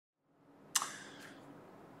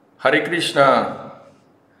Hare Krishna.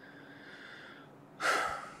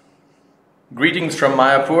 Greetings from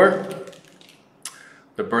Mayapur,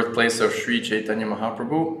 the birthplace of Sri Chaitanya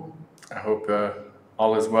Mahaprabhu. I hope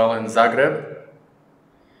all is well in Zagreb.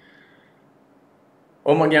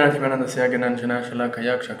 Om Agyanatimanandasya Gyananjana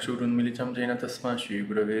Shalakaya Chakshurun Militam Jaina Tasma Shri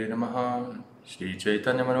Gurave Namaha Shri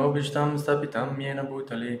Chaitanya Manobhishtam Stapitam Yena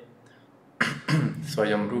Bhutale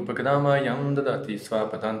Swayam Rupa Kadama Yam Dadati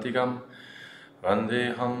Swapatantikam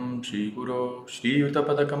Vandeham Shri Guru Shri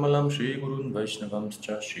Utapada Kamalam Shri Gurun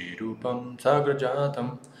Vaishnavamscha Shri Rupam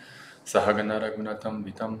Sagrajatam Sahagana Raghunatam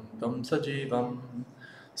Vitam Tam Sajivam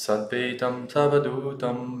Sadvaitam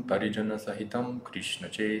Savadutam Parijana Sahitam Krishna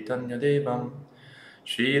Chaitanya Devam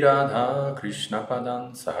Shri Radha Krishna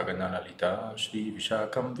Padan Sahagana Lalita Shri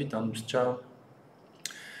Vishakam Vitamscha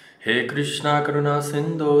He Krishna Karuna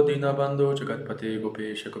Sindho Dinabandho Jagatpate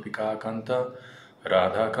Gopesha Gopika Kanta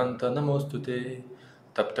Radha Kanta Namostute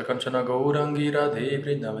Tapta Kanchana Gaurangi Radhe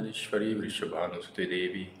Vrindavaneshwari Vrishabhanusute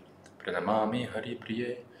Devi Pranamami Hari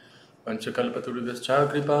Priye Vanchakalpaturvascha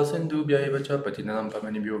Kripa Sindhubhya Evacha Patinam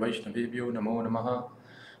Pamanibhyo Vaishnavebhyo Namo Namaha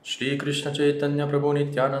Shri Krishna Chaitanya Prabhu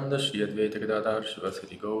Nityananda Shri Advaita Gadadhar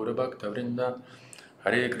Shivasati Gaura Bhakta Vrinda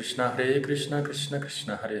Hare Krishna Krishna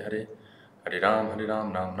Krishna Hare Hare Hare Ram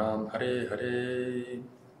Ram Ram Hare Hare.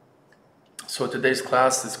 So today's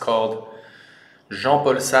class is called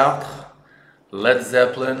Jean-Paul Sartre, Led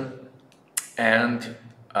Zeppelin, and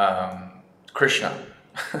Krishna.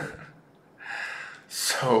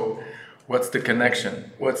 So, what's the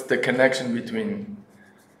connection? What's the connection between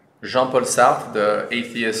Jean-Paul Sartre, the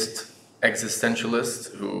atheist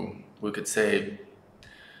existentialist who we could say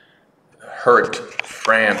hurt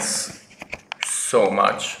France so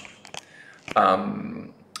much,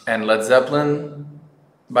 and Led Zeppelin?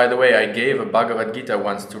 By the way, I gave a Bhagavad Gita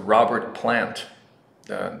once to Robert Plant,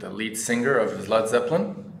 the lead singer of Led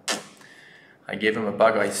Zeppelin. I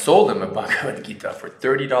sold him a Bhagavad Gita for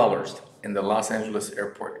 $30 in the Los Angeles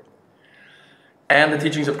airport. And the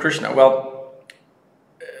teachings of Krishna. Well,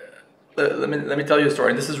 let me tell you a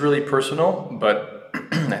story. This is really personal, but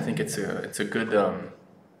I think it's a good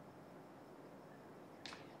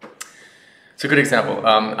example.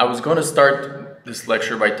 I was going to start this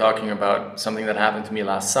lecture by talking about something that happened to me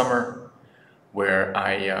last summer, where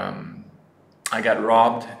I got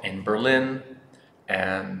robbed in Berlin,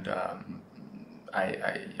 and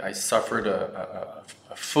I suffered a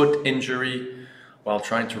foot injury while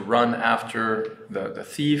trying to run after the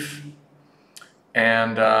thief.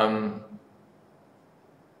 And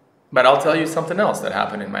but I'll tell you something else that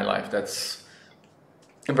happened in my life that's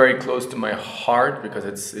very close to my heart, because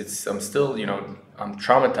I'm still, I'm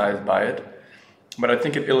traumatized by it. But I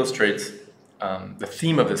think it illustrates the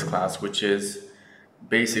theme of this class, which is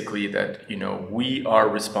basically that, we are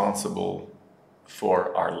responsible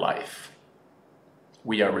for our life.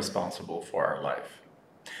 We are responsible for our life.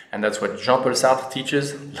 And that's what Jean-Paul Sartre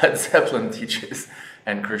teaches, Led Zeppelin teaches,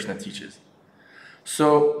 and Krishna teaches.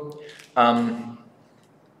 So, 5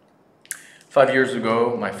 years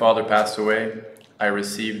ago, my father passed away. I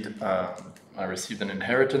received an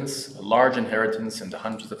inheritance, a large inheritance in the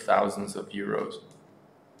hundreds of thousands of euros.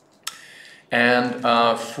 And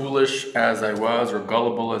foolish as I was, or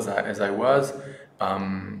gullible as I was,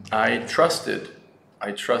 I trusted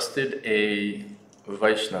a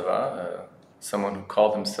Vaishnava, someone who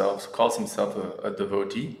calls himself a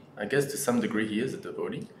devotee. I guess to some degree he is a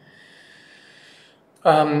devotee.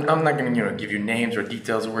 I'm not going to give you names or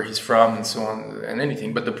details of where he's from and so on and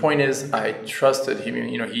anything, but the point is I trusted him.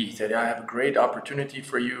 He said, I have a great opportunity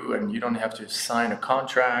for you, and you don't have to sign a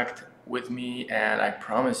contract with me, and I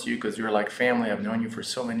promise you, because you're like family, I've known you for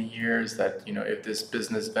so many years, that if this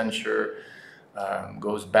business venture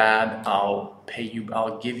goes bad, I'll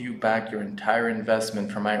give you back your entire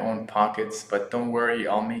investment from my own pockets, but don't worry,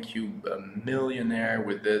 I'll make you a millionaire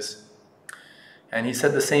with this. And he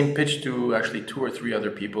said the same pitch to actually 2 or 3 other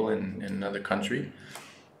people in another country.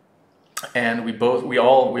 And we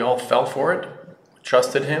all fell for it,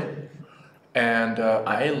 trusted him, and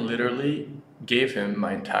I literally gave him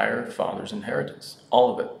my entire father's inheritance,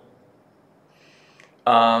 all of it.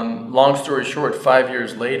 Long story short, 5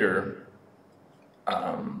 years later,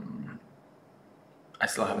 I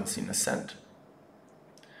still haven't seen a cent.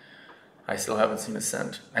 And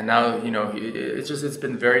now, it's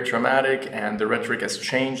been very traumatic, and the rhetoric has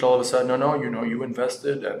changed all of a sudden. No, you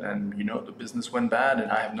invested, and the business went bad,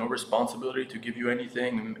 and I have no responsibility to give you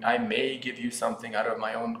anything. I may give you something out of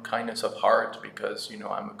my own kindness of heart, because,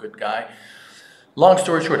 I'm a good guy. Long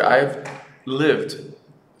story short, I've lived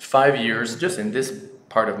 5 years, just in this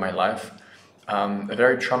part of my life, a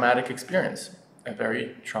very traumatic experience.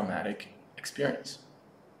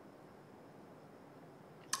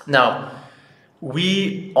 Now,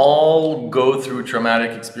 we all go through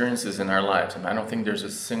traumatic experiences in our lives, and I don't think there's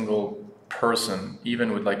a single person,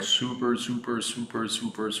 even with like super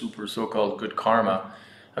so-called good karma.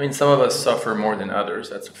 I mean, some of us suffer more than others.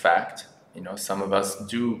 That's a fact. You know, some of us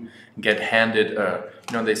do get handed.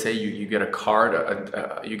 You know, they say you get a card.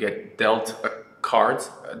 You get dealt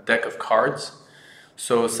a deck of cards.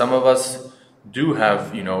 So some of us do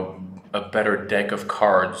have, you know, a better deck of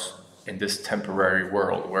cards in this temporary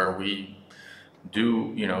world where we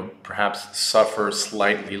do, you know, perhaps suffer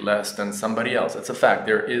slightly less than somebody else. It's a fact.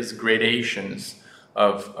 There is gradations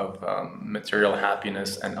of material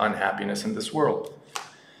happiness and unhappiness in this world.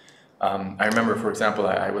 I remember, for example,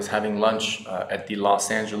 I was having lunch at the Los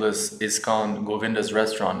Angeles ISKCON Govinda's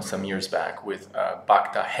restaurant some years back with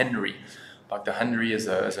Bhakta Henry. Bhakta Henry is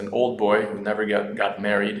an old boy who never got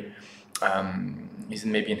married. He's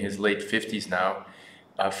maybe in his late 50s now.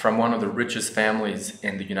 From one of the richest families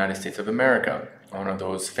in the United States of America, one of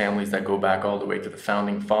those families that go back all the way to the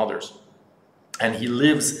founding fathers. And he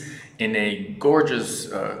lives in a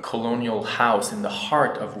gorgeous colonial house in the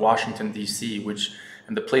heart of Washington, D.C.,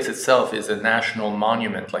 and the place itself is a national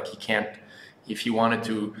monument. Like, he can't, if he wanted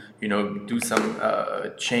to, you know, do some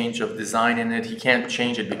change of design in it, he can't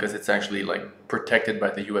change it because it's actually like protected by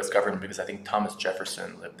the U.S. government, because I think Thomas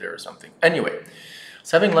Jefferson lived there or something. Anyway, I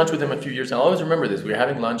was having lunch with him a few years, and I always remember this. We were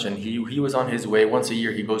having lunch, and he was on his way. Once a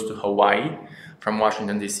year, he goes to Hawaii from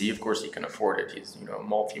Washington, D.C. Of course, he can afford it. He's, you know,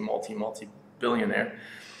 multi-billionaire,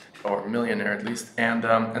 or millionaire at least. And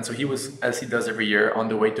so he was, as he does every year, on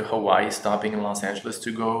the way to Hawaii, stopping in Los Angeles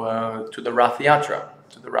to go to the Rath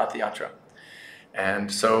Yatra.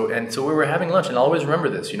 And so we were having lunch, and I always remember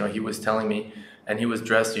this. You know, he was telling me, and he was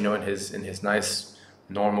dressed, you know, in his nice,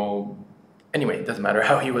 normal. Anyway, it doesn't matter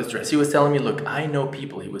how he was dressed. He was telling me, look, I know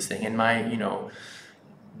people, he was saying, in my, you know,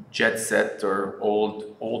 jet set or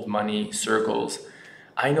old money circles,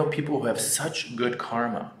 I know people who have such good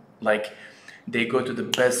karma. Like, they go to the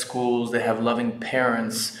best schools, they have loving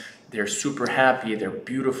parents, they're super happy, they're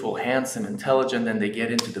beautiful, handsome, intelligent, and they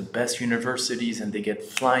get into the best universities and they get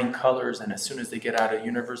flying colors, and as soon as they get out of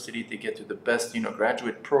university, they get to the best, you know,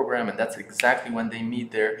 graduate program, and that's exactly when they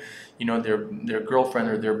meet their, you know, their girlfriend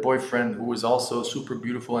or their boyfriend, who is also super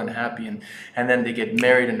beautiful and happy, and then they get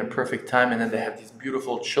married in the perfect time, and then they have these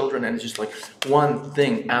beautiful children, and it's just like one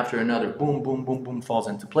thing after another, boom, boom, boom, boom, falls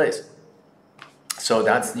into place. So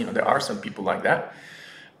that's, you know, there are some people like that.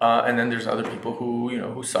 And then there's other people who, you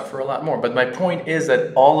know, who suffer a lot more. But my point is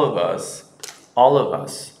that all of us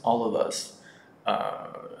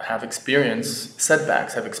have experienced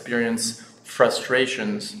setbacks, have experienced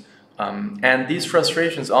frustrations. And these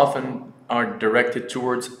frustrations often are directed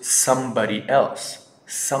towards somebody else,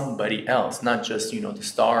 not just, you know, the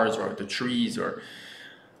stars or the trees, or,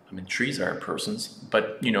 I mean, trees are persons,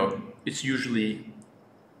 but, you know, it's usually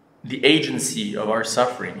the agency of our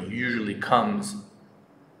suffering usually comes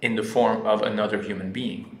in the form of another human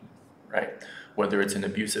being, right? Whether it's an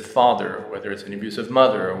abusive father, or whether it's an abusive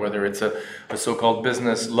mother, or whether it's a so-called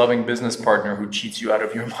loving business partner who cheats you out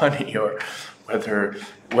of your money, or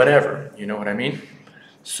whatever, you know what I mean?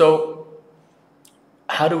 So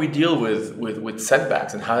how do we deal with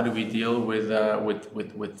setbacks, and how do we deal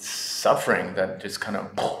with suffering that just kind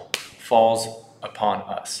of falls upon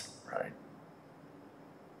us, right?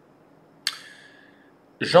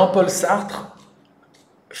 Jean-Paul Sartre,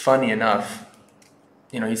 funny enough,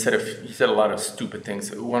 you know, he said a lot of stupid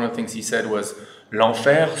things. One of the things he said was,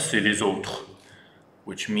 "L'enfer, c'est les autres,"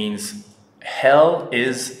 which means hell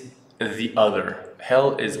is the other.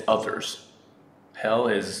 Hell is others. Hell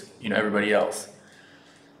is, you know, everybody else.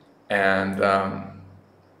 And I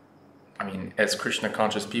mean, as Krishna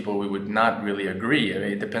conscious people, we would not really agree. I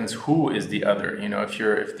mean, it depends who is the other. You know,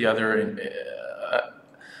 if the other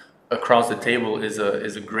across the table is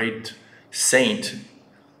a great saint,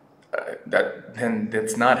 then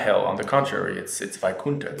that's not hell. On the contrary, it's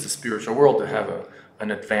Vaikuntha. It's a spiritual world to have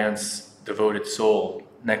an advanced, devoted soul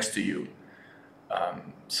next to you.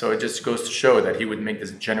 So it just goes to show that he would make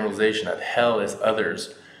this generalization that hell is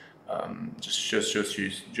others.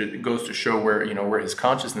 It goes to show where, you know, where his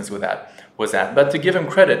consciousness was at. But to give him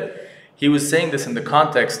credit, he was saying this in the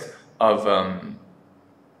context of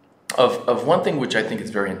one thing which I think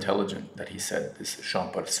is very intelligent that he said. This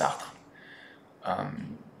Jean-Paul Sartre.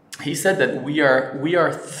 He said that we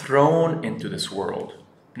are thrown into this world.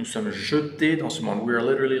 Nous sommes jetés dans ce monde. We are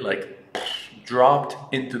literally like dropped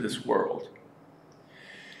into this world.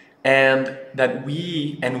 And that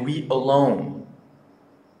we alone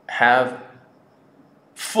have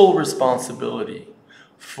full responsibility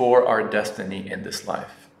for our destiny in this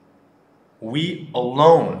life. We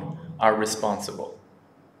alone are responsible.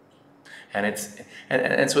 And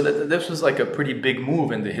so this was like a pretty big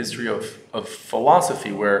move in the history of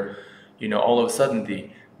philosophy, where, you know, all of a sudden the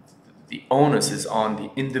onus is on the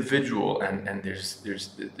individual, and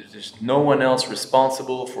there's no one else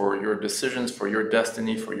responsible for your decisions, for your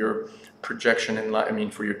destiny, for your projection in life, I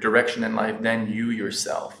mean, for your direction in life, than you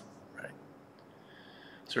yourself, right?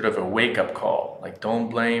 Sort of a wake-up call, like, don't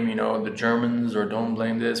blame, you know, the Germans, or don't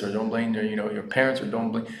blame this, or don't blame your, you know, your parents, or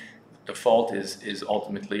don't blame. The fault is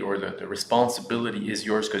ultimately, or the responsibility is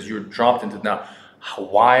yours, because you're dropped into, now,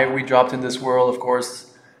 why are we dropped in this world? Of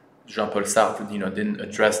course, Jean-Paul Sartre, you know, didn't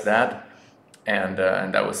address that, and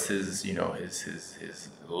that was his, you know, his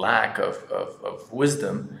lack of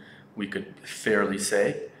wisdom, we could fairly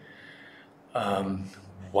say.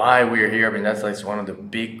 Why we're here, I mean, that's like one of the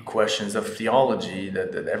big questions of theology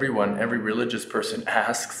that every religious person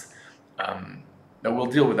asks. That we'll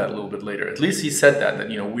deal with that a little bit later. At least he said that,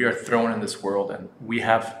 you know, we are thrown in this world and we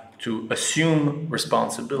have to assume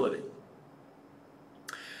responsibility.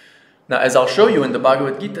 Now, as I'll show you in the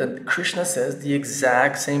Bhagavad Gita, Krishna says the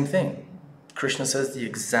exact same thing. Krishna says the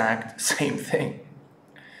exact same thing.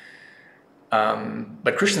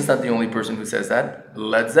 But Krishna's not the only person who says that.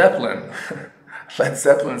 Led Zeppelin. Led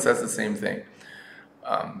Zeppelin says the same thing.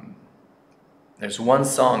 There's one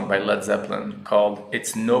song by Led Zeppelin called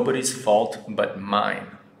 "It's Nobody's Fault But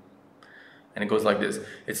Mine." And it goes like this: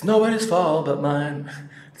 it's nobody's fault but mine.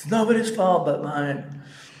 It's nobody's fault but mine.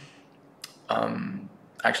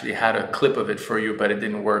 Actually had a clip of it for you, but it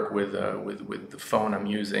didn't work with the phone I'm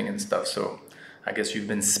using and stuff. So I guess you've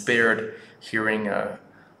been spared hearing an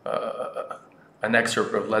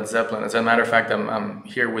excerpt of Led Zeppelin. As a matter of fact, I'm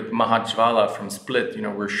here with Mahajvala from Split. You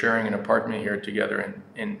know, we're sharing an apartment here together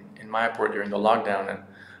in Mayapur during the lockdown, and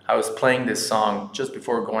I was playing this song just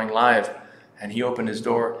before going live, and he opened his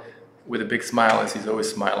door with a big smile, as he's always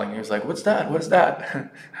smiling. He was like, "What's that? What's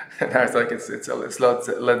that?" And I was like, "It's a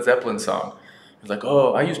Led Zeppelin song." He was like,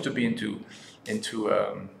 "Oh, I used to be into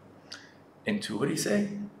what do you say?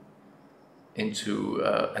 Into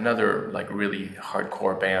another like really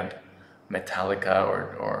hardcore band, Metallica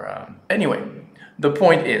or anyway." The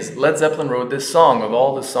point is, Led Zeppelin wrote this song. Of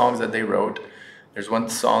all the songs that they wrote, there's one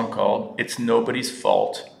song called "It's Nobody's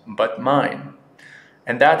Fault But Mine."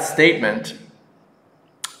 And that statement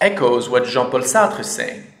echoes what Jean-Paul Sartre is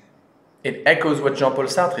saying. It echoes what Jean-Paul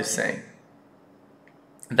Sartre is saying.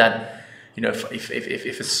 That, you know,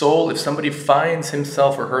 if a soul, if somebody finds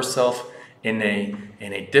himself or herself in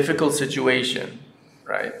a difficult situation,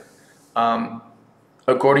 right?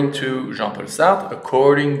 According to Jean-Paul Sartre,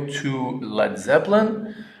 according to Led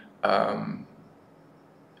Zeppelin,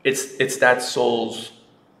 it's that soul's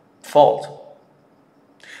fault.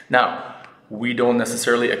 Now, we don't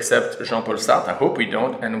necessarily accept Jean-Paul Sartre. I hope we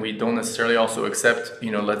don't, and we don't necessarily also accept,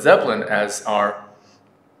 you know, Led Zeppelin as our,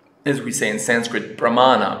 as we say in Sanskrit,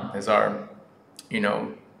 pramana, as our, you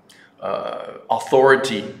know,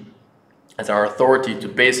 authority, as our authority to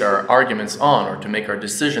base our arguments on or to make our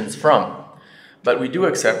decisions from. But we do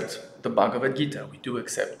accept the Bhagavad Gita. We do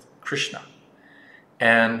accept Krishna.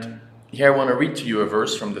 And here I want to read to you a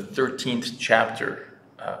verse from the 13th chapter,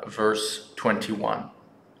 verse 21.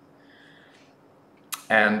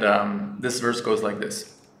 And this verse goes like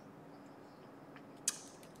this.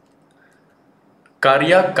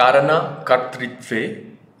 Karya karana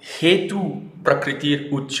kartritve hetu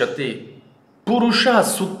prakritir uchate purusha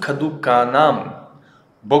sukha dukkhanam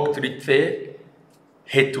bhoktritve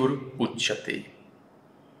hetur uchate.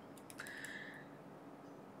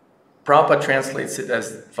 Prabhupada translates it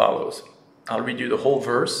as follows. I'll read you the whole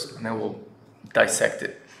verse and then we'll dissect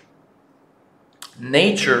it.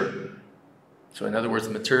 Nature, so in other words,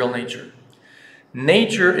 material nature.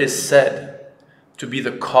 Nature is said to be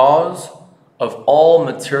the cause of all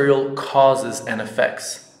material causes and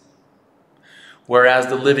effects, whereas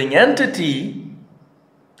the living entity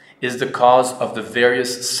is the cause of the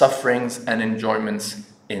various sufferings and enjoyments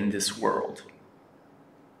in this world.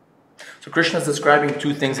 So Krishna is describing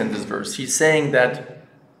two things in this verse. He's saying that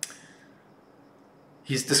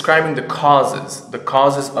he's describing the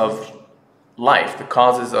causes of life, the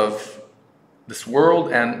causes of this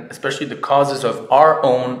world, and especially the causes of our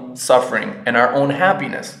own suffering and our own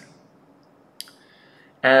happiness.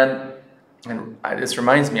 And this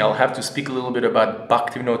reminds me, I'll have to speak a little bit about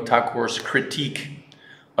Bhaktivinoda Thakur's critique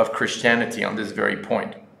of Christianity on this very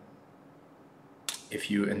point,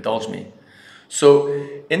 if you indulge me. So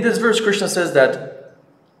in this verse, Krishna says that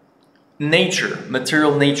nature,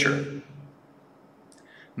 material nature,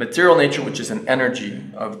 which is an energy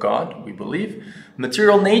of God, we believe,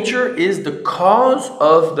 material nature is the cause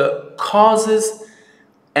of the causes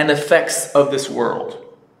and effects of this world.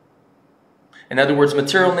 In other words,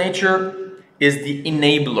 material nature is the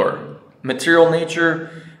enabler. Material nature,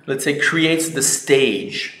 let's say, creates the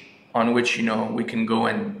stage on which, we can go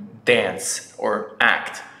and dance or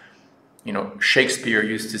act. Shakespeare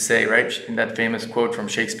used to say, right, in that famous quote from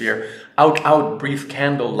Shakespeare, "Out, out, brief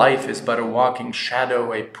candle, life is but a walking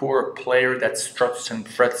shadow, a poor player that struts and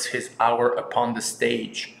frets his hour upon the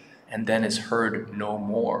stage, and then is heard no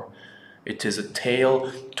more. It is a tale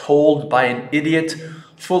told by an idiot,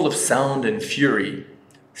 full of sound and fury,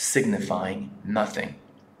 signifying nothing."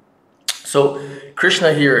 So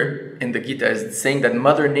Krishna here in the Gita is saying that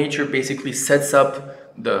Mother Nature basically sets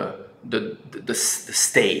up the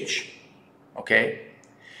stage. Okay?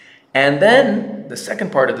 And then the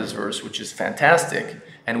second part of this verse, which is fantastic,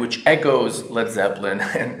 and which echoes Led Zeppelin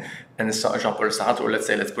and Jean-Paul Sartre, or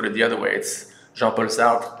let's put it the other way, it's Jean-Paul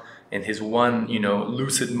Sartre in his one,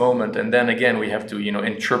 lucid moment, and then again we have to,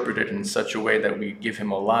 interpret it in such a way that we give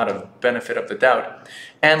him a lot of benefit of the doubt.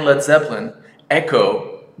 And Led Zeppelin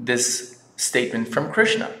echo this statement from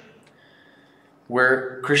Krishna,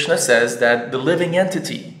 where Krishna says that the living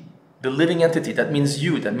entity, that means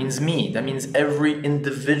you, that means me, that means every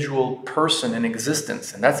individual person in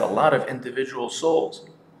existence, and that's a lot of individual souls.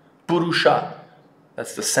 Purusha,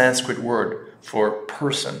 that's the Sanskrit word for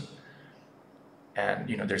person. And,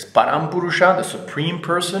 there's Param Purusha, the supreme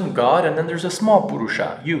person, God, and then there's a small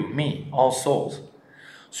Purusha, you, me, all souls.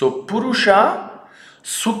 So Purusha,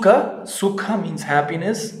 Sukha means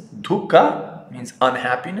happiness, Dukkha means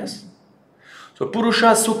unhappiness. So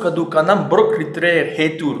Purusha Sukha Dukkhanam Brokritre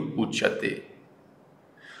Hetur Uchate.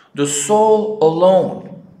 The soul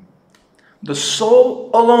alone,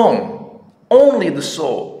 only the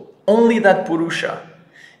soul, only that Purusha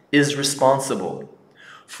is responsible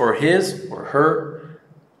for his or her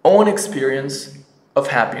own experience of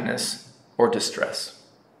happiness or distress.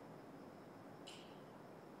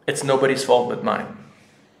 It's nobody's fault but mine.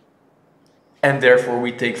 And therefore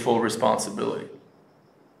we take full responsibility.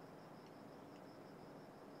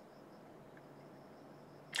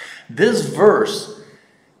 This verse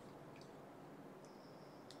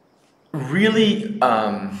really,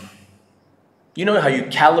 you know how you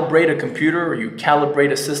calibrate a computer or you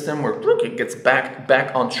calibrate a system where look, it gets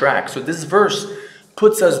back on track. So this verse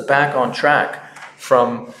puts us back on track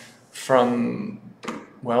from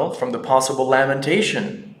the possible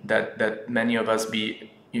lamentation that many of us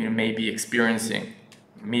may be experiencing.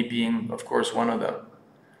 Me being, of course, one of them.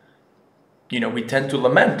 We tend to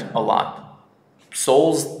lament a lot.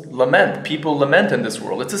 Souls lament, people lament in this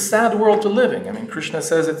world. It's a sad world to live in. I mean, Krishna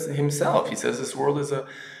says it himself. He says this world is a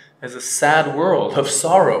sad world of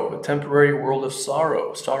sorrow, a temporary world of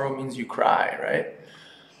sorrow. Sorrow means you cry, right?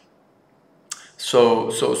 So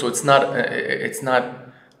it's not a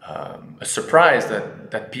surprise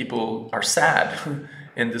that people are sad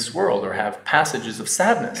in this world or have passages of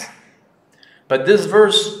sadness. But this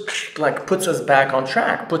verse puts us back on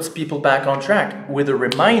track, puts people back on track with a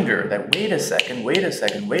reminder that wait a second,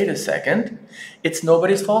 it's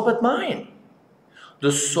nobody's fault but mine.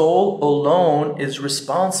 The soul alone is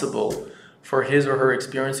responsible for his or her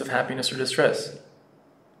experience of happiness or distress.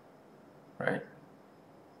 Right?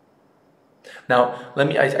 Now,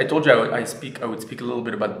 I told you I would speak a little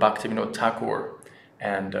bit about Bhaktivinoda Thakur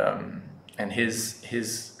and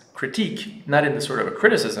his critique, not in the sort of a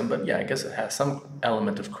criticism, but yeah, I guess it has some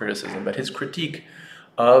element of criticism, but his critique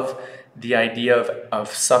of the idea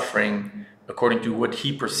of suffering according to what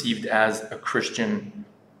he perceived as a Christian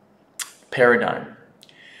paradigm.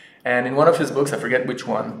 And in one of his books, I forget which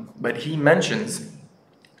one, but he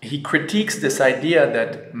critiques this idea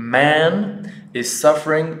that man is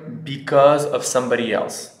suffering because of somebody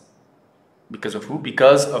else. Because of who?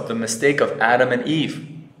 Because of the mistake of Adam and Eve.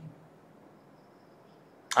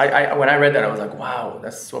 When I read that, I was like, wow,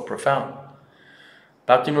 that's so profound.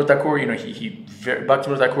 Bhaktivinoda Thakur,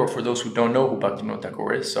 Bhaktivinoda Thakur, for those who don't know who Bhaktivinoda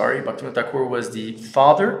Thakur is, Bhaktivinoda Thakur was the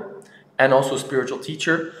father and also spiritual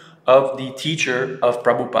teacher of the teacher of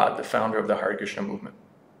Prabhupada, the founder of the Hare Krishna movement.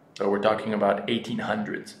 So we're talking about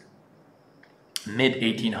 1800s,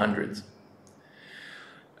 mid-1800s.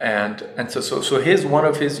 And so one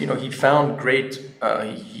of his, he found great,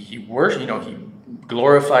 he worshiped, he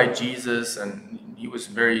glorified Jesus, and he was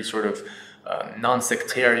very sort of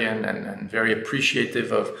non-sectarian and very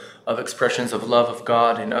appreciative of expressions of love of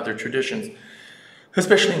God in other traditions,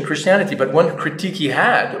 especially in Christianity. But one critique he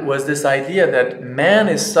had was this idea that man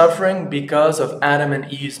is suffering because of Adam and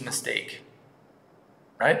Eve's mistake.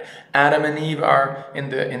 Right? Adam and Eve are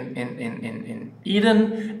in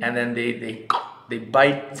Eden, and then they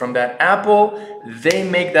bite from that apple, they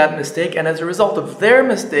make that mistake, and as a result of their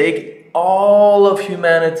mistake, all of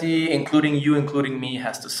humanity, including you, including me,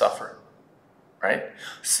 has to suffer. right?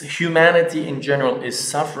 So humanity in general is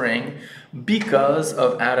suffering because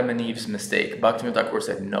of Adam and Eve's mistake. Bhaktivinoda Thakur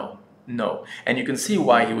said no, no. And you can see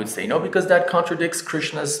why he would say no, because that contradicts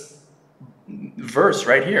Krishna's verse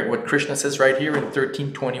right here, what Krishna says right here in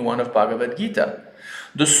 13:21 of Bhagavad Gita.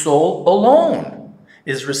 The soul alone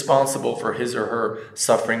is responsible for his or her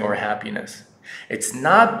suffering or happiness. It's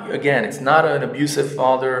not, again, it's not an abusive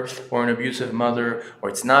father or an abusive mother, or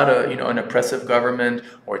it's not an oppressive government,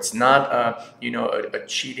 or it's not a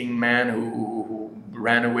cheating man who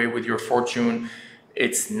ran away with your fortune.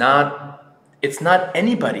 It's not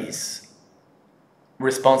anybody's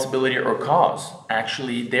responsibility or cause.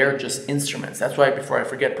 Actually, they're just instruments. That's why, before I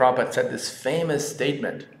forget, Prabhupada said this famous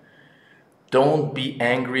statement: don't be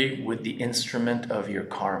angry with the instrument of your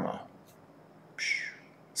karma.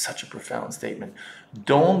 Such a profound statement.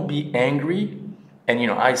 Don't be angry. And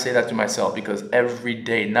I say that to myself, because every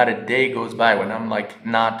day, not a day goes by when I'm like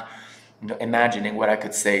not imagining what I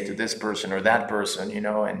could say to this person or that person,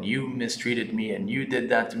 and you mistreated me and you did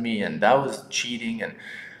that to me and that was cheating.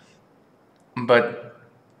 But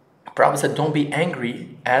Prabhupada said, don't be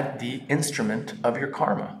angry at the instrument of your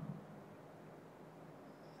karma.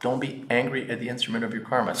 Don't be angry at the instrument of your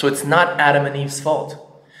karma. So it's not Adam and Eve's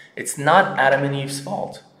fault. It's not Adam and Eve's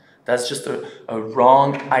fault. That's just a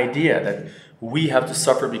wrong idea that we have to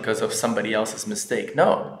suffer because of somebody else's mistake.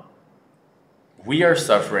 No. We are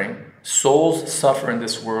suffering. Souls suffer in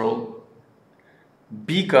this world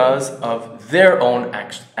because of their own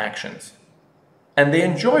actions. And they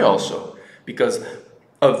enjoy also because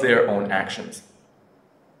of their own actions.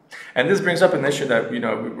 And this brings up an issue that we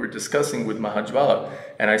were discussing with Mahajwala,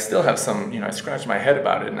 and I still have some, I scratched my head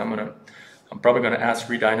about it, and I'm probably going to ask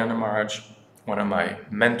Sri Dayananda Maharaj, one of my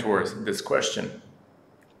mentors, this question.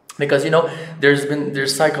 Because there's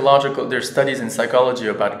studies in psychology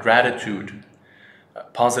about gratitude,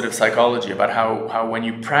 positive psychology, about how when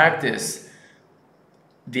you practice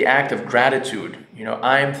the act of gratitude,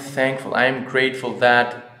 I'm thankful, I'm grateful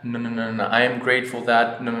that, no, I am grateful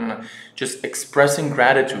that, no. Just expressing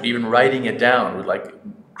gratitude, even writing it down with like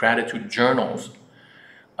gratitude journals.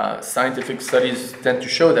 Scientific studies tend to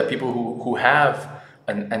show that people who have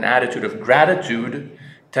an attitude of gratitude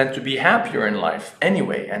tend to be happier in life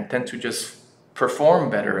anyway, and tend to just perform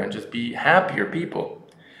better and just be happier people.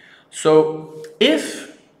 So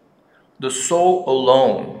if the soul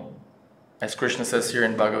alone, as Krishna says here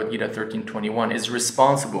in Bhagavad Gita 13:21, is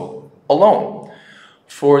responsible alone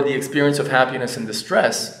for the experience of happiness and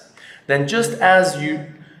distress, then just as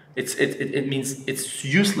it means it's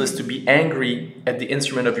useless to be angry at the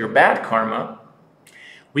instrument of your bad karma,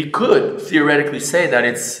 we could theoretically say that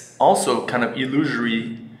it's also kind of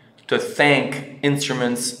illusory to thank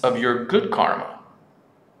instruments of your good karma.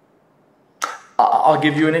 I'll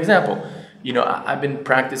give you an example. I've been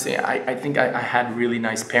practicing. I think I had really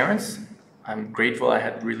nice parents. I'm grateful I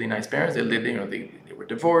had really nice parents. They lived, they were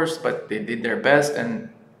divorced, but they did their best. And,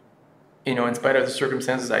 in spite of the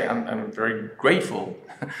circumstances, I'm very grateful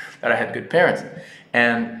that I had good parents.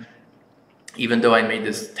 And even though I made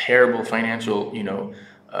this terrible financial,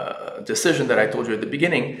 decision that I told you at the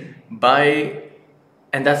beginning,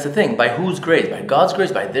 and that's the thing, by whose grace? By God's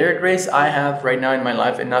grace, by their grace, I have right now in my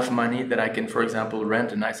life enough money that I can, for example,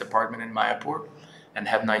 rent a nice apartment in Mayapur and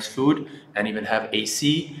have nice food and even have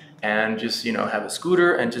AC and just, have a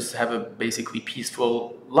scooter and just have a basically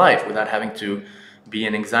peaceful life without having to be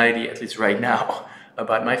in anxiety, at least right now,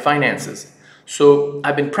 about my finances. So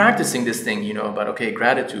I've been practicing this thing, about,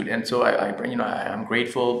 gratitude. And so I'm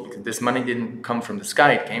grateful because this money didn't come from the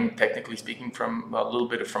sky. It came, technically speaking, from a little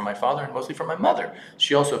bit from my father and mostly from my mother.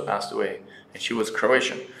 She also passed away, and she was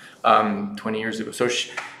Croatian 20 years ago. So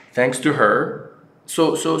thanks to her.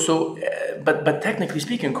 But technically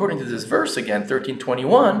speaking, according to this verse again,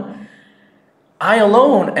 13:21, I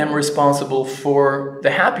alone am responsible for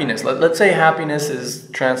the happiness. Let's say happiness is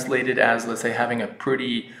translated as, let's say, having a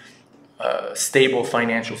pretty stable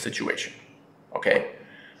financial situation. Okay.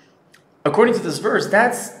 According to this verse,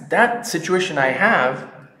 that situation I have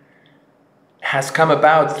has come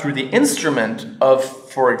about through the instrument of,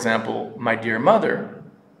 for example, my dear mother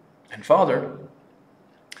and father.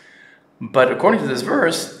 But according to this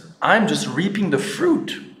verse, I'm just reaping the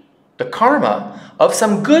fruit, the karma of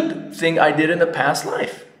some good thing I did in the past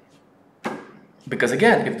life. Because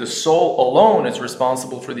again, if the soul alone is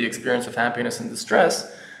responsible for the experience of happiness and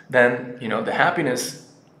distress, then, the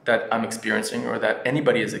happiness that I'm experiencing or that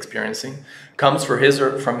anybody is experiencing comes from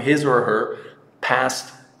his or her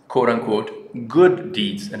past, quote unquote, good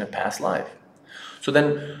deeds in a past life. So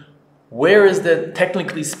then, where is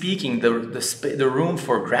technically speaking, the room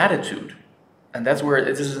for gratitude? And that's where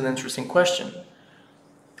this is an interesting question.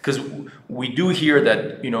 Because we do hear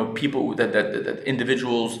that, you know, people, that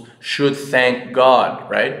individuals should thank God,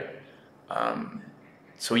 right?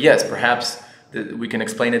 So yes, perhaps we can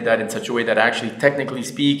explain it that in such a way that actually, technically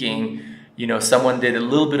speaking, you know, someone did a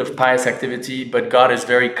little bit of pious activity, but God is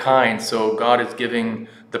very kind, so God is giving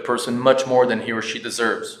the person much more than he or she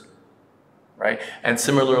deserves, right? And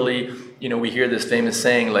similarly, you know, we hear this famous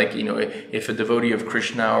saying, like, you know, if a devotee of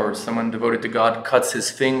Krishna or someone devoted to God cuts his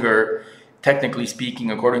finger, technically speaking,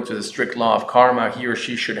 according to the strict law of karma, he or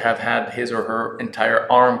she should have had his or her entire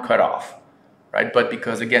arm cut off, right? But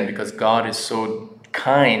because God is so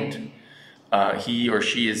kind, he or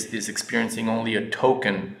she is experiencing only a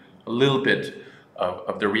token, a little bit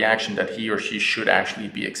of the reaction that he or she should actually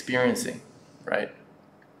be experiencing, right?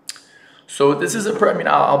 So this is I mean,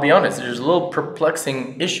 I'll be honest, there's a little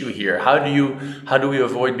perplexing issue here. How do we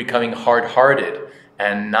avoid becoming hard-hearted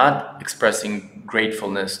and not expressing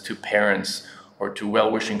gratefulness to parents or to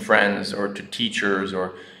well-wishing friends or to teachers,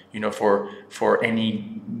 or, you know, for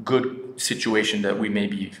any good situation that we may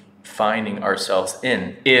be finding ourselves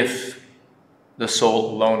in, if the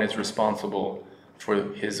soul alone is responsible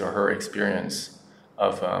for his or her experience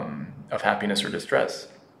of happiness or distress?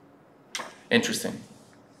 Interesting.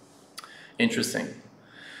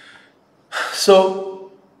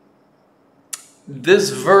 So this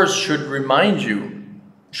verse should remind you,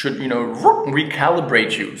 you know,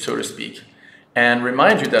 recalibrate you, so to speak, and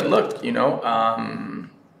remind you that, look, you know,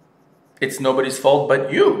 it's nobody's fault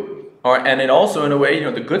but you. And it also, in a way, you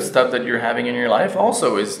know, the good stuff that you're having in your life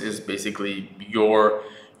also is basically you're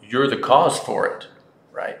the cause for it,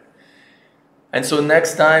 right? And so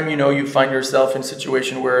next time, you know, you find yourself in a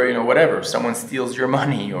situation where, you know, whatever, someone steals your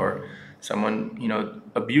money, or someone, you know,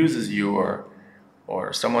 abuses you,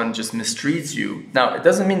 or someone just mistreats you. Now, it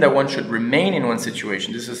doesn't mean that one should remain in one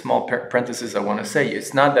situation. This is a small parenthesis I want to say.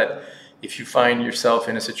 It's not that if you find yourself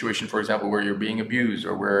in a situation, for example, where you're being abused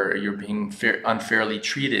or where you're being unfairly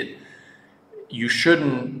treated, you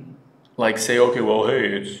shouldn't like say, okay, well, hey,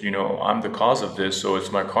 it's, you know, I'm the cause of this, so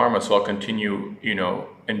it's my karma, so I'll continue, you know,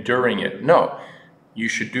 enduring it. No, you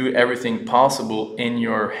should do everything possible in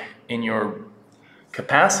your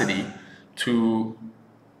capacity to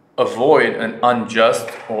avoid an unjust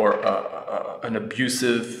or an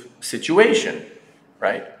abusive situation,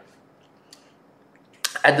 right?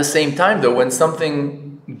 At the same time, though, when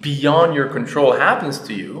something beyond your control happens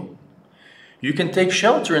to you, you can take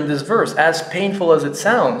shelter in this verse. As painful as it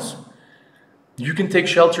sounds, you can take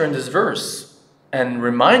shelter in this verse and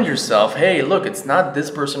remind yourself, hey, look, it's not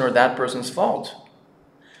this person or that person's fault.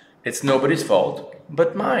 It's nobody's fault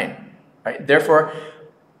but mine, right? Therefore,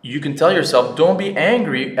 you can tell yourself, don't be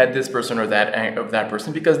angry at this person or that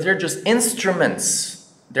person, because they're just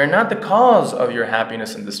instruments. They're not the cause of your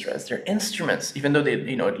happiness and distress. They're instruments, even though they,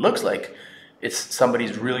 you know, it looks like it's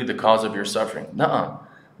somebody's really the cause of your suffering. Nuh-uh.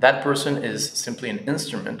 That person is simply an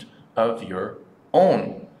instrument of your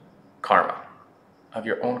own karma,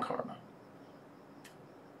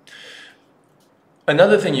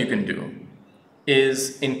 Another thing you can do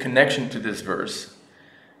is, in connection to this verse,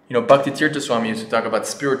 you know, Bhakti Tirtha Swami used to talk about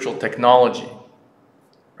spiritual technology,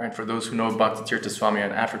 right? For those who know Bhakti Tirtha Swami,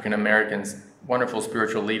 an African-American, wonderful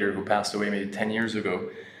spiritual leader who passed away maybe 10 years ago,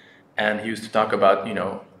 and he used to talk about, you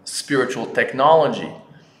know, spiritual technology.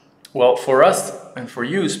 Well, for us and for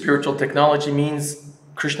you, spiritual technology means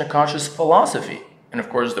Krishna conscious philosophy. And of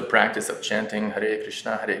course, the practice of chanting Hare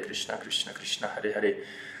Krishna, Krishna Krishna, Hare Hare,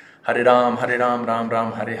 Hare Ram, Ram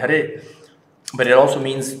Ram, Hare Hare. But it also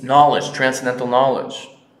means knowledge, transcendental knowledge,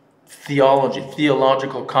 theology,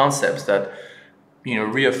 theological concepts that, you know,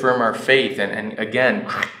 reaffirm our faith and again,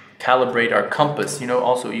 calibrate our compass. You know,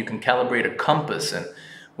 also you can calibrate a compass, and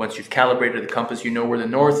once you've calibrated the compass, you know where the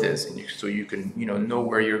north is, and so you can, you know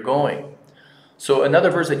where you're going. So another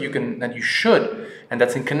verse that you should, and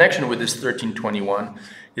that's in connection with this 1321,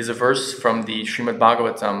 is a verse from the Srimad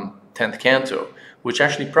Bhagavatam 10th canto, which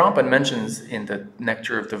actually Prabhupada mentions in the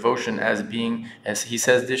Nectar of Devotion as being, as he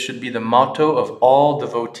says, this should be the motto of all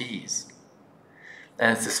devotees.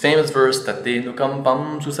 And it's this famous verse, Tatte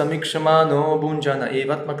nukampam susamikshamano bunjana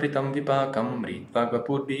evatma kritam vipakam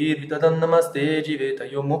ritvagvapurbhir vitadan namaste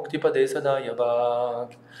jiveta yo mukti pade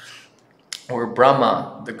sadayabhag. Where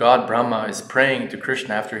Brahma, the god Brahma, is praying to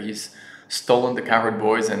Krishna after he's stolen the cowherd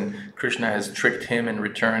boys and Krishna has tricked him in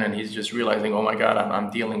return, and he's just realizing, oh my God, I'm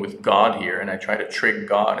dealing with God here, and I try to trick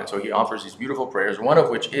God. And so he offers these beautiful prayers, one of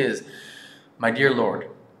which is, my dear Lord,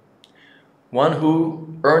 one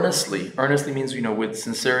who earnestly means, you know, with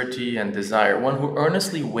sincerity and desire, one who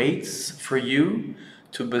earnestly waits for you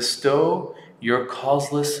to bestow your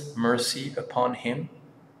causeless mercy upon him,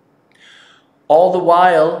 all the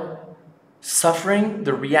while suffering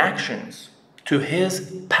the reactions to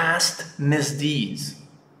his past misdeeds,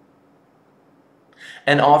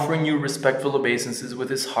 and offering you respectful obeisances with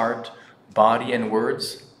his heart, body, and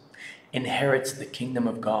words, inherits the kingdom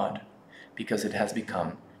of God, because it has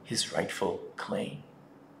become his rightful claim.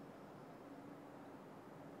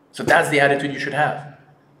 So that's the attitude you should have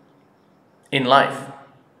in life.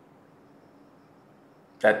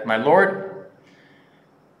 That, my Lord,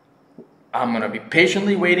 I'm going to be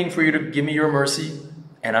patiently waiting for you to give me your mercy,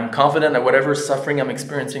 and I'm confident that whatever suffering I'm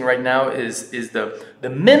experiencing right now is the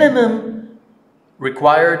minimum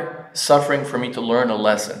required suffering for me to learn a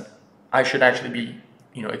lesson. I should actually be,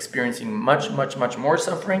 experiencing much, much, much more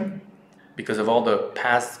suffering because of all the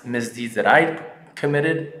past misdeeds that I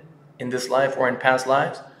committed in this life or in past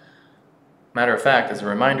lives. Matter of fact, as a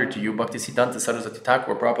reminder to you, Bhaktisiddhanta Saraswati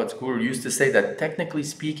Thakur, Prabhupada's guru, used to say that, technically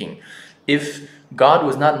speaking, if God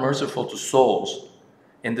was not merciful to souls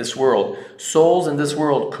in this world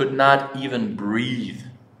could not even breathe.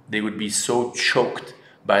 They would be so choked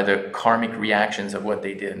by the karmic reactions of what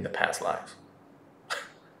they did in the past lives.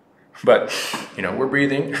 But, we're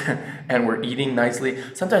breathing and we're eating nicely.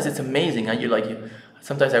 Sometimes it's amazing how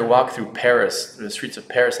sometimes I walk through Paris, the streets of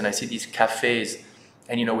Paris, and I see these cafes,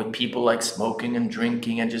 and, with people like smoking and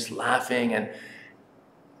drinking and just laughing. And,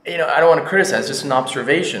 I don't want to criticize, just an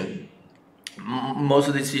observation. Most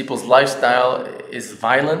of these people's lifestyle is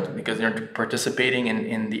violent because they're participating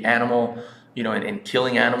in the animal, in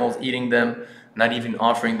killing animals, eating them, not even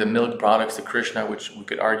offering the milk products to Krishna, which we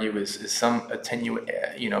could argue is some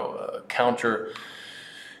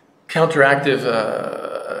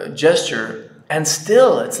counteractive gesture. And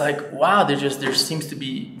still, it's like, wow, they seem to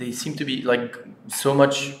be like so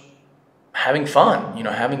much having fun,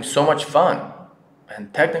 having so much fun.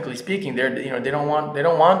 And technically speaking, they don't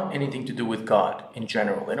want anything to do with God in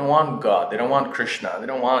general. They don't want God. They don't want Krishna. They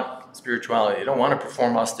don't want spirituality. They don't want to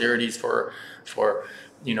perform austerities for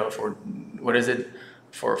what is it?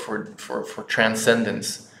 For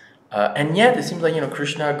transcendence. And yet it seems like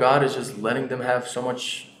Krishna, God, is just letting them have so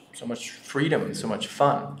much freedom and so much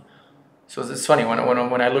fun. So it's funny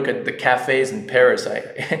when I look at the cafes in Paris,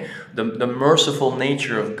 the merciful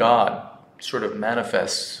nature of God sort of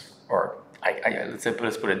manifests, or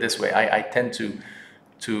let's put it this way. I tend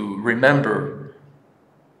to remember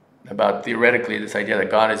about theoretically this idea that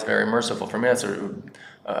God is very merciful. For me, that's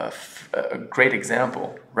a great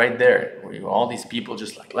example right there, where all these people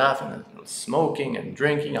just like laughing and smoking and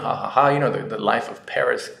drinking, ha ha ha. The life of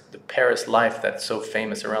Paris, the Paris life that's so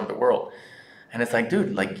famous around the world. And it's like,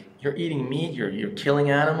 dude, like, you're eating meat, you're killing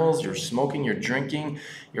animals, you're smoking, you're drinking.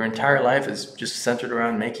 Your entire life is just centered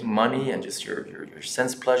around making money and just your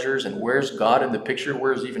sense pleasures. And where's God in the picture?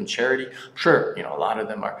 Where's even charity? Sure, a lot of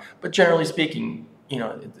them are. But generally speaking,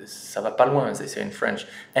 ça va pas loin, as they say in French.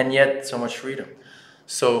 And yet, so much freedom.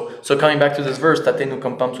 So coming back to this verse, Tatenu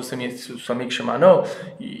kampam susamik shamano,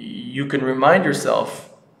 you can remind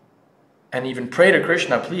yourself and even pray to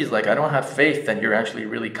Krishna, please, like, I don't have faith that you're actually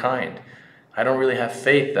really kind. I don't really have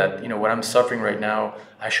faith that, what I'm suffering right now,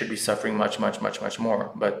 I should be suffering much, much, much, much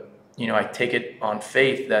more. But, I take it on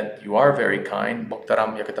faith that you are very kind.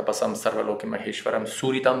 Bhaktaram yakatapasam sarvaloki maheshwaram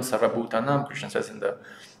suritam sarvabhutanam. Krishna says in the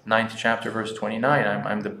 9th chapter, verse 29,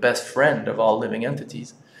 I'm the best friend of all living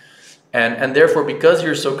entities. And therefore, because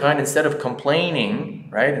you're so kind, instead of complaining,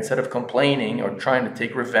 right? Instead of complaining or trying to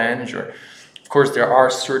take revenge, or, of course, there are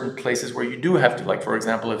certain places where you do have to, like, for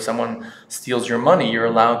example, if someone steals your money, you're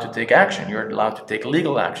allowed to take action. You're allowed to take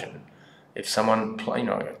legal action. If someone,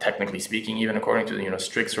 technically speaking, even according to the,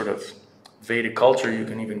 strict sort of Vedic culture, you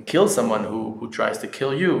can even kill someone who tries to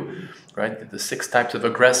kill you, right? The 6 types of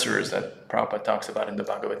aggressors that Prabhupada talks about in the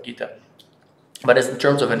Bhagavad Gita. But as in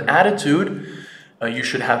terms of an attitude, you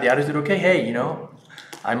should have the attitude, okay, hey,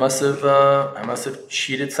 I must have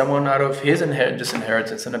cheated someone out of his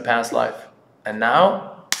disinheritance in a past life. And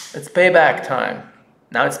now it's payback time.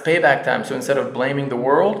 So instead of blaming the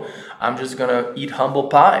world, I'm just going to eat humble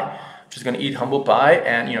pie.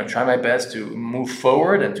 And, try my best to move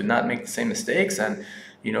forward and to not make the same mistakes and,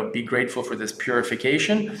 be grateful for this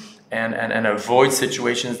purification and avoid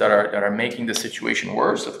situations that are making the situation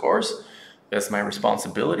worse, of course. That's my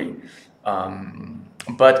responsibility.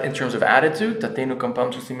 But in terms of attitude, Tatenu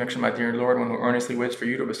kampam susimeksham, my dear Lord, one who earnestly waits for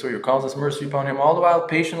you to bestow your causeless mercy upon him, all the while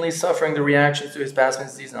patiently suffering the reactions to his past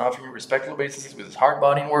misdeeds and offering respectful obeisances with his heart,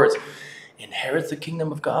 body, and words, inherits the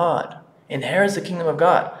kingdom of God.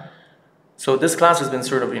 So this class has been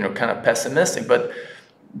sort of, kind of pessimistic, but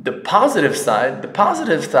the positive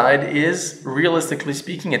side is, realistically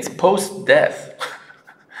speaking, it's post-death.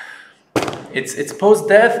 It's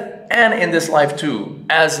post-death, and in this life too,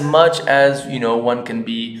 as much as, one can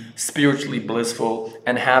be spiritually blissful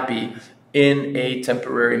and happy in a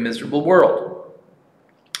temporary miserable world.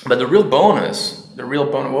 But the real bonus, there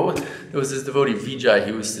was this devotee Vijay,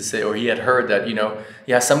 he used to say, or he had heard that,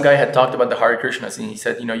 some guy had talked about the Hare Krishnas, and he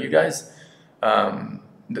said, you guys,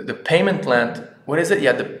 the payment plan, what is it?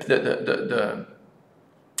 Yeah, the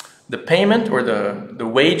payment or the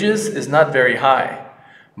wages is not very high,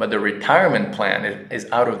 but the retirement plan is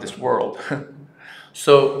out of this world.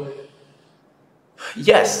 So,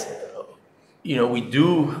 yes,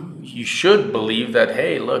 you should believe that,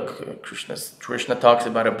 hey, look, Krishna talks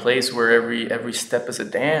about a place where every step is a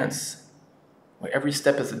dance, where every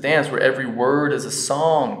step is a dance, where every word is a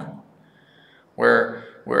song, where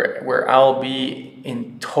I'll be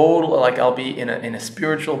in total, like I'll be in a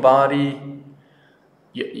spiritual body.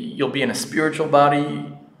 You'll be in a spiritual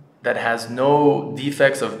body that has no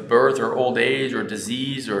defects of birth or old age or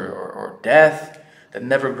disease or death, that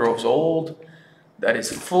never grows old, that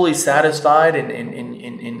is fully satisfied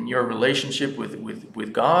in your relationship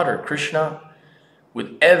with God or Krishna,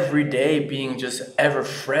 with every day being just ever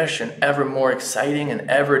fresh and ever more exciting and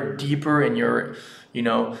ever deeper in your,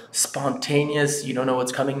 spontaneous, you don't know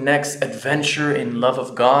what's coming next, adventure in love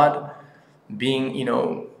of God, being,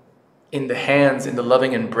 in the hands, in the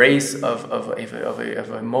loving embrace of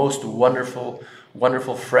a most wonderful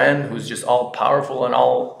friend who's just all powerful and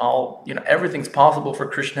all everything's possible for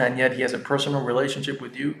Krishna, and yet he has a personal relationship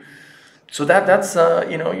with you. So that's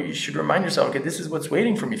you should remind yourself, okay, this is what's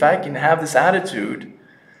waiting for me. If I can have this attitude,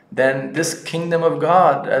 then this kingdom of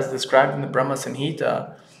God, as described in the Brahma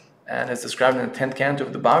Samhita and as described in the 10th canto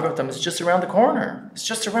of the Bhagavatam, is just around the corner. It's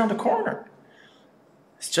just around the corner.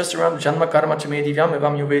 It's just around Janma Karma Chame Divyam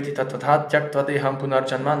Evam Yuveti Tattva Tyaktva Deham Punar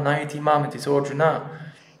Janma Naiti Mamiti. So Arjuna,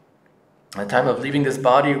 at the time of leaving this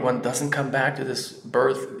body, one doesn't come back to this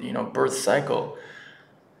birth cycle,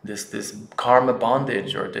 this karma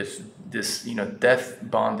bondage or this death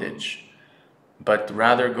bondage, but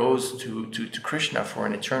rather goes to Krishna for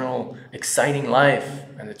an eternal exciting life,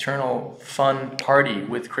 an eternal fun party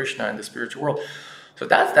with Krishna in the spiritual world. So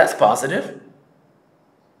that's positive.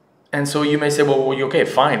 And so you may say, well, okay,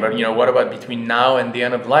 fine, but what about between now and the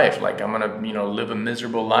end of life? Like, I'm gonna live a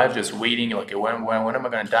miserable life just waiting, like, when am I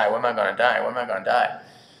gonna die? When am I gonna die? When am I gonna die?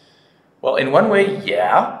 Well, in one way,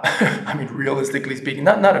 yeah. I mean, realistically speaking,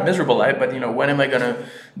 not a miserable life, but when am I gonna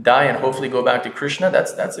die and hopefully go back to Krishna?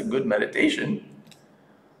 That's a good meditation.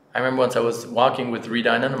 I remember once I was walking with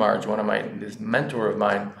Hridaya Maharaj, this mentor of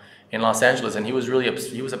mine in Los Angeles, and he was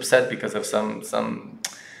upset because of some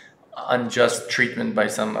unjust treatment by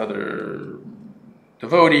some other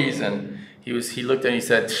devotees, and he looked and he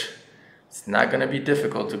said, it's not going to be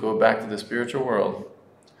difficult to go back to the spiritual world.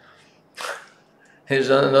 Here's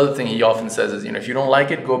another thing he often says is, if you don't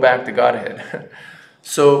like it, go back to Godhead.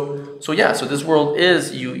 So this world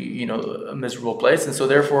is a miserable place, and so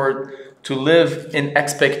therefore to live in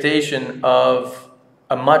expectation of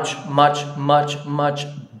a much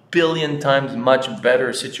billion times much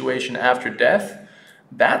better situation after death,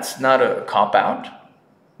 that's not a cop-out.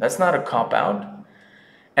 That's not a cop-out.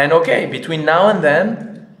 And okay, between now and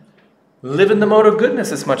then, live in the mode of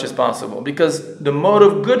goodness as much as possible, because the mode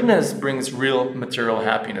of goodness brings real material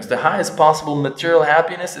happiness. The highest possible material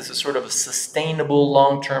happiness is a sort of a sustainable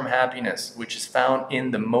long-term happiness, which is found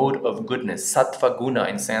in the mode of goodness, sattva guna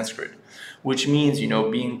in Sanskrit, which means,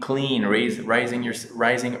 being clean,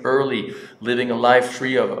 rising early, living a life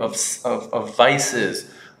free of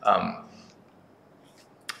vices,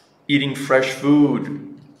 eating fresh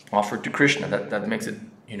food offered to Krishna. That makes it,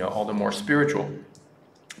 all the more spiritual.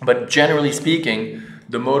 But generally speaking,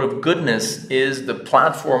 the mode of goodness is the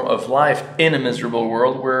platform of life in a miserable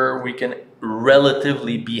world where we can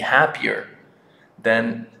relatively be happier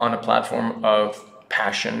than on a platform of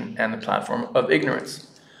passion and the platform of ignorance.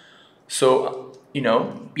 So,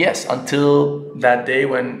 yes, until that day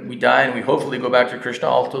when we die and we hopefully go back to Krishna,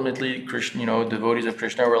 ultimately, Krishna, devotees of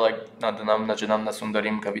Krishna were like, Nadanam Najanam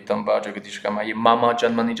Nasundarim Kavitamba Jagadishkamayi Mama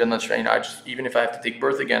Janmani Janat. Even if I have to take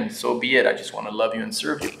birth again, so be it. I just want to love you and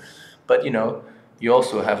serve you. But, you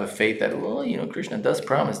also have a faith that, Krishna does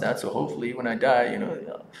promise that, so hopefully when I die,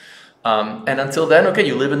 and until then, okay,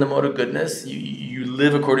 you live in the mode of goodness, you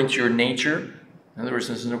live according to your nature. In other words,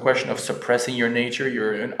 this is no question of suppressing your nature.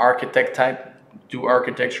 You're an architect type. Do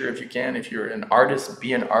architecture if you can. If you're an artist,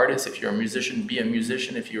 be an artist. If you're a musician, be a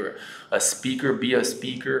musician. If you're a speaker, be a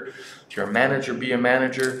speaker. If you're a manager, be a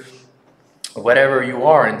manager. Whatever you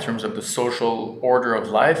are in terms of the social order of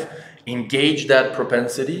life, engage that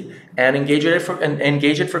propensity and engage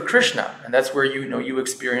it for Krishna. And that's where you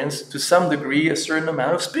experience to some degree a certain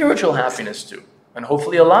amount of spiritual happiness too. and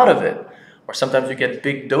hopefully a lot of it, or sometimes you get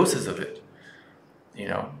big doses of it, you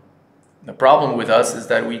know. The problem with us is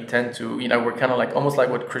that we tend to, we're kind of like, almost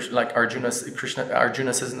like what Arjuna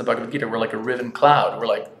says in the Bhagavad Gita, we're like a riven cloud. We're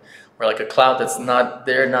like a cloud that's not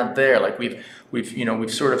there, not there. Like we've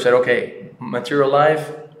sort of said, okay, material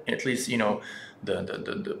life, at least,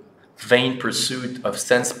 the vain pursuit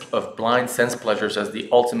of blind sense pleasures as the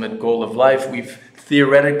ultimate goal of life, we've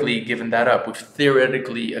theoretically given that up. We've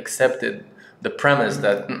theoretically accepted the premise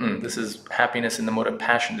that this is happiness in the mode of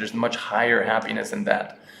passion. There's much higher happiness than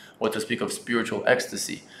that. What to speak of spiritual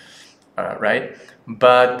ecstasy, right?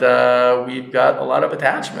 But we've got a lot of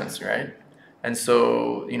attachments, right? And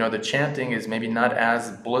so, the chanting is maybe not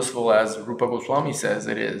as blissful as Rupa Goswami says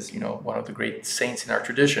it is, one of the great saints in our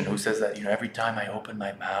tradition, who says that, every time I open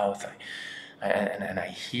my mouth and I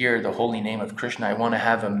hear the holy name of Krishna, I want to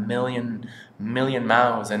have a million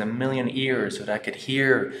mouths and a million ears so that I could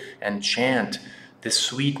hear and chant this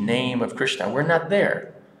sweet name of Krishna. We're not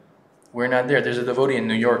there. We're not there. There's a devotee in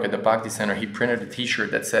New York at the Bhakti Center. He printed a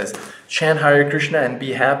t-shirt that says, chant Hare Krishna and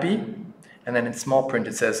be happy. And then in small print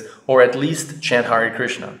it says, or at least chant Hare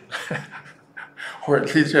Krishna. Or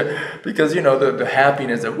at least, because, the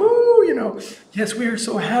happiness of, woo, yes, we are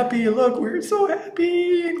so happy. Look, we're so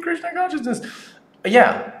happy in Krishna consciousness.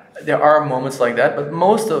 Yeah, there are moments like that. But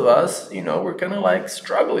most of us, we're kind of like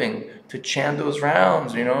struggling to chant those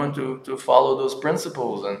rounds, and to follow those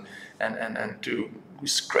principles and to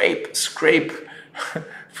scrape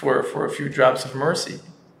for a few drops of mercy.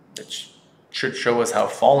 That should show us how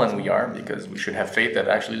fallen we are, because we should have faith that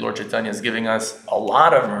actually Lord Chaitanya is giving us a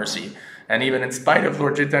lot of mercy. And even in spite of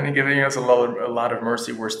Lord Chaitanya giving us a lot of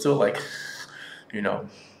mercy, we're still like,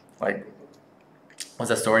 like, what's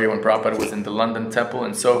that story when Prabhupada was in the London temple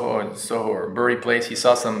in Soho or Bury Place, he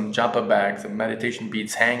saw some japa bags, some meditation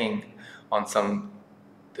beads hanging on some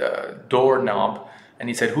doorknob, and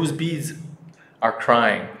he said, whose beads are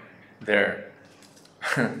crying there?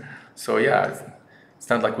 So yeah, it's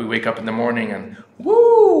not like we wake up in the morning and,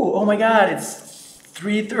 woo, oh my God, it's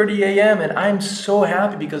 3:30 a.m. and I'm so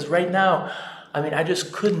happy because right now, I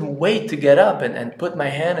just couldn't wait to get up and put my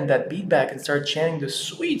hand in that bead bag and start chanting the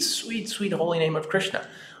sweet, sweet, sweet holy name of Krishna.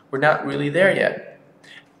 We're not really there yet.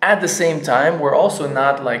 At the same time, we're also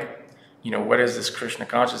not like, what is this Krishna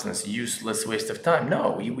consciousness? Useless waste of time.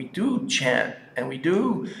 No, we do chant and we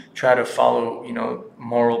do try to follow,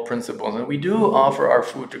 moral principles, and we do offer our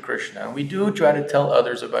food to Krishna, and we do try to tell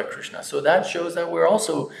others about Krishna. So that shows that we're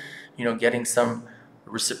also, getting some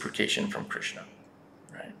reciprocation from Krishna,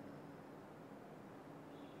 right?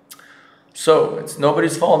 So it's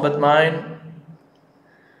nobody's fault but mine.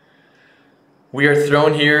 We are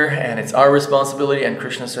thrown here and it's our responsibility, and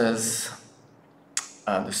Krishna says,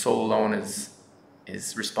 the soul alone is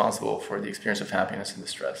responsible for the experience of happiness and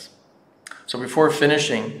distress. So before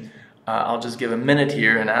finishing, I'll just give a minute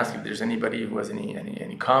here and ask if there's anybody who has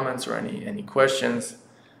any comments or any questions.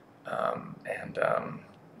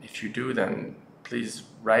 If you do, then please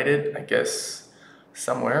write it, I guess,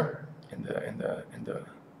 somewhere in the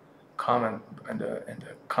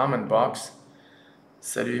comment box.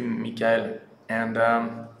 Salut, Michael. And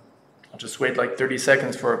I'll just wait like 30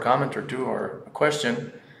 seconds for a comment or two or a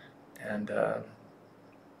question. And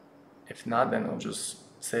if not, then I'll just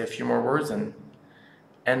say a few more words and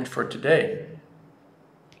end for today.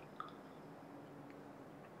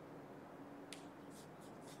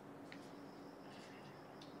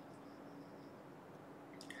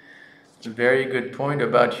 It's a very good point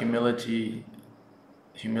about humility's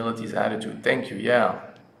attitude. Thank you, yeah.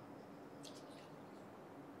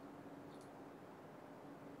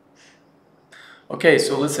 Okay,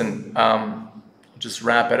 so listen, just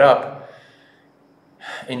wrap it up.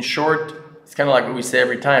 In short, it's kind of like what we say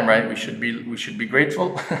every time, right? We should be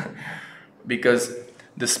grateful because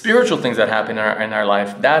the spiritual things that happen in our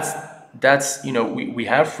life, that's we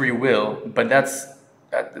have free will, but that's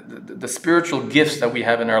the spiritual gifts that we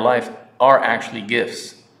have in our life are actually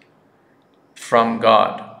gifts from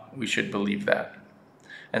God. We should believe that.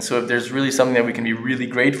 And so if there's really something that we can be really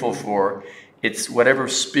grateful for, it's whatever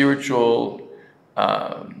spiritual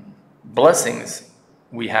blessings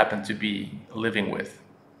we happen to be living with.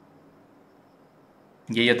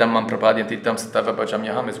 As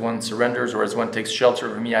one surrenders or as one takes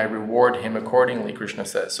shelter of me, I reward him accordingly, Krishna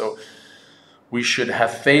says. So we should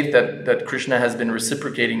have faith that Krishna has been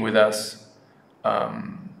reciprocating with us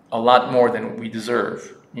a lot more than we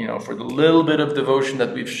deserve. For the little bit of devotion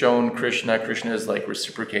that we've shown Krishna has like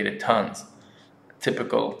reciprocated tons.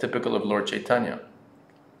 Typical of Lord Chaitanya.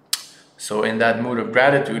 So in that mood of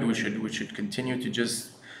gratitude, we should continue to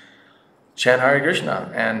just chant Hare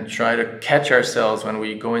Krishna and try to catch ourselves when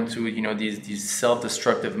we go into these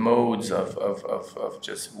self-destructive modes of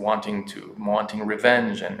just wanting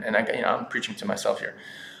revenge and I'm preaching to myself here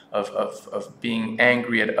of being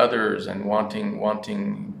angry at others and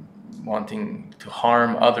wanting to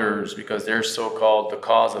harm others because they're so-called the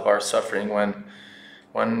cause of our suffering when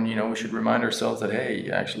we should remind ourselves that hey,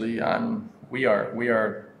 actually we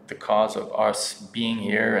are the cause of us being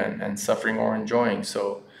here and suffering or enjoying.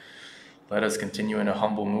 So let us continue in a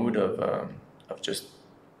humble mood of just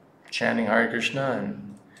chanting Hare Krishna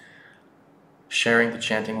and sharing the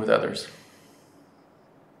chanting with others.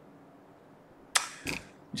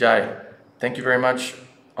 Jai. Thank you very much.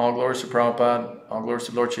 All glories to Prabhupada, all glories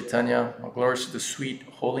to Lord Chaitanya, all glories to the sweet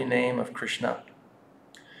holy name of Krishna.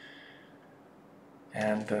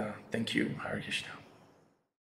 And thank you, Hare Krishna.